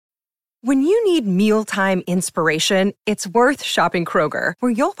When you need mealtime inspiration, it's worth shopping Kroger,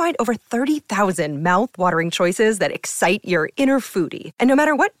 where you'll find over 30,000 mouth-watering choices that excite your inner foodie. And no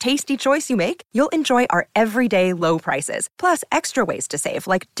matter what tasty choice you make, you'll enjoy our everyday low prices, plus extra ways to save,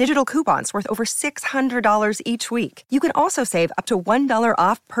 like digital coupons worth over $600 each week. You can also save up to $1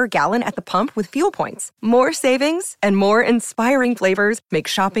 off per gallon at the pump with fuel points. More savings and more inspiring flavors make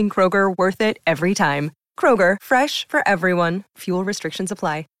shopping Kroger worth it every time. Kroger, fresh for everyone. Fuel restrictions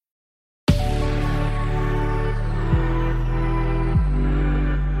apply.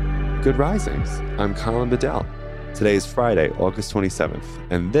 Good Risings. I'm Colin Bedell. Today is Friday, August 27th,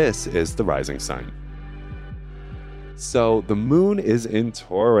 and this is The Rising Sign. So the moon is in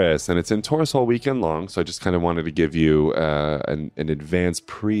Taurus, and it's in Taurus all weekend long, so I just kind of wanted to give you an advanced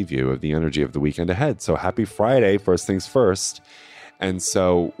preview of the energy of the weekend ahead. So happy Friday, first things first. And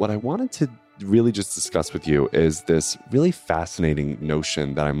so what I wanted to really just discuss with you is this really fascinating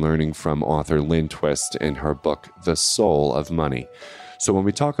notion that I'm learning from author Lynn Twist in her book, The Soul of Money. So when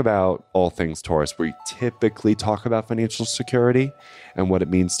we talk about all things Taurus, we typically talk about financial security and what it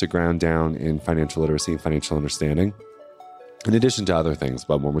means to ground down in financial literacy and financial understanding, in addition to other things.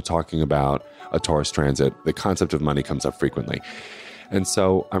 But when we're talking about a Taurus transit, the concept of money comes up frequently. And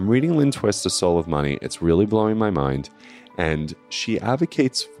so I'm reading Lynn Twist, The Soul of Money. It's really blowing my mind. And she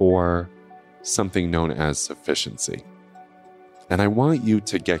advocates for something known as sufficiency. And I want you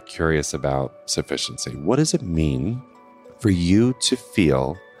to get curious about sufficiency. What does it mean for you to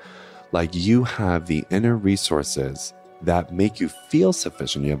feel like you have the inner resources that make you feel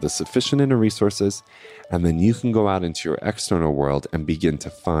sufficient? You have the sufficient inner resources, and then you can go out into your external world and begin to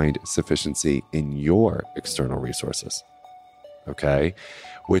find sufficiency in your external resources. Okay?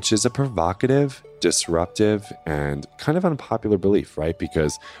 Which is a provocative, disruptive, and kind of unpopular belief, right?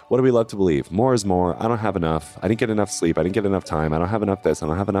 Because what do we love to believe? More is more. I don't have enough. I didn't get enough sleep. I didn't get enough time. I don't have enough this. I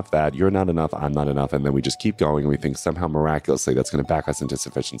don't have enough that. You're not enough. I'm not enough. And then we just keep going, and we think somehow miraculously that's going to back us into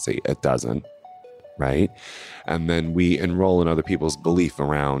sufficiency. It doesn't, right? And then we enroll in other people's belief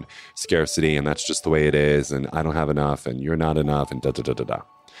around scarcity, and that's just the way it is, and I don't have enough, and you're not enough, and da-da-da-da-da.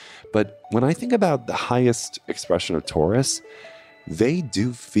 But when I think about the highest expression of Taurus, they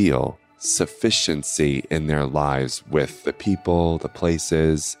do feel sufficiency in their lives with the people, the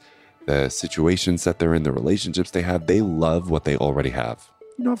places, the situations that they're in, the relationships they have. They love what they already have.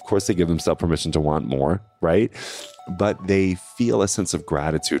 You know, of course, they give themselves permission to want more, right? But they feel a sense of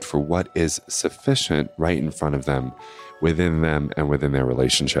gratitude for what is sufficient right in front of them, within them, and within their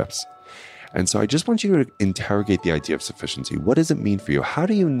relationships. And so I just want you to interrogate the idea of sufficiency. What does it mean for you? How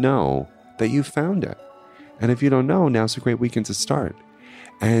do you know that you found it? And if you don't know, now's a great weekend to start.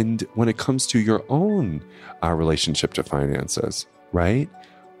 And when it comes to your own relationship to finances, right?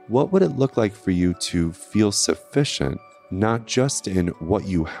 What would it look like for you to feel sufficient, not just in what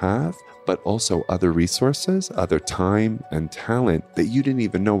you have, but also other resources, other time and talent that you didn't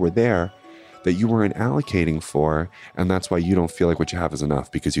even know were there, that you weren't allocating for, and that's why you don't feel like what you have is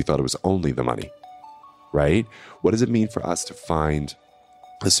enough because you thought it was only the money, right? What does it mean for us to find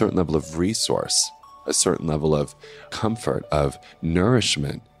a certain level of resource, a certain level of comfort, of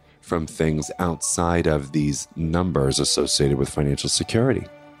nourishment from things outside of these numbers associated with financial security,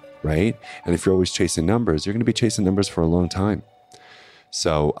 right? And if you're always chasing numbers, you're going to be chasing numbers for a long time.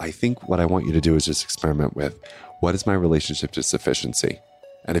 So I think what I want you to do is just experiment with, what is my relationship to sufficiency?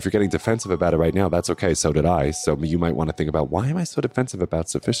 And if you're getting defensive about it right now, that's okay. So did I. So you might want to think about, why am I so defensive about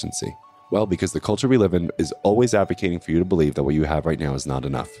sufficiency? Well, because the culture we live in is always advocating for you to believe that what you have right now is not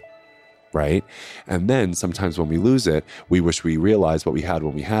enough. Right? And then sometimes when we lose it, we wish we realized what we had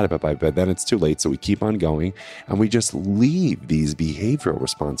when we had it, but then it's too late. So we keep on going, and we just leave these behavioral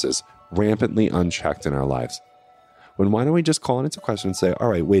responses rampantly unchecked in our lives. Why don't we just call it into question and say, all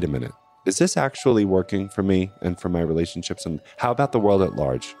right, wait a minute. Is this actually working for me and for my relationships? And how about the world at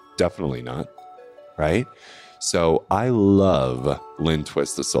large? Definitely not. Right? So I love Lynn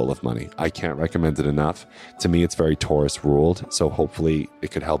Twist, The Soul of Money. I can't recommend it enough. To me, it's very Taurus ruled. So hopefully it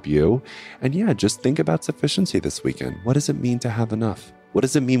could help you. And yeah, just think about sufficiency this weekend. What does it mean to have enough? What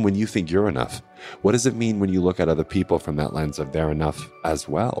does it mean when you think you're enough? What does it mean when you look at other people from that lens of they're enough as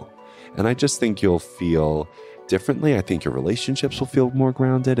well? And I just think you'll feel differently. I think your relationships will feel more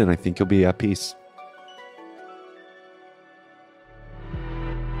grounded, and I think you'll be at peace.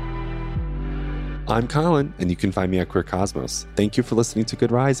 I'm Colin, and you can find me at Queer Cosmos. Thank you for listening to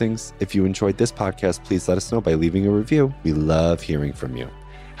Good Risings. If you enjoyed this podcast, please let us know by leaving a review. We love hearing from you.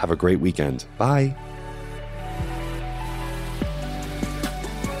 Have a great weekend. Bye.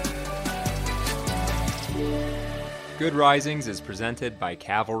 Good Risings is presented by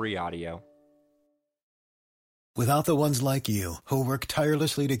Cavalry Audio. Without the ones like you, who work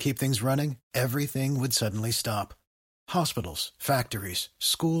tirelessly to keep things running, everything would suddenly stop. Hospitals, factories,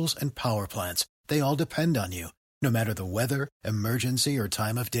 schools, and power plants, they all depend on you. No matter the weather, emergency, or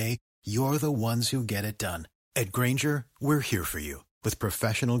time of day, you're the ones who get it done. At Grainger, we're here for you with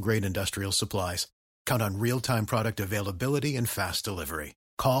professional-grade industrial supplies. Count on real-time product availability and fast delivery.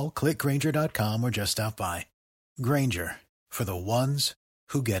 Call, click Grainger.com, or just stop by. Grainger, for the ones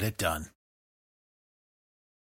who get it done.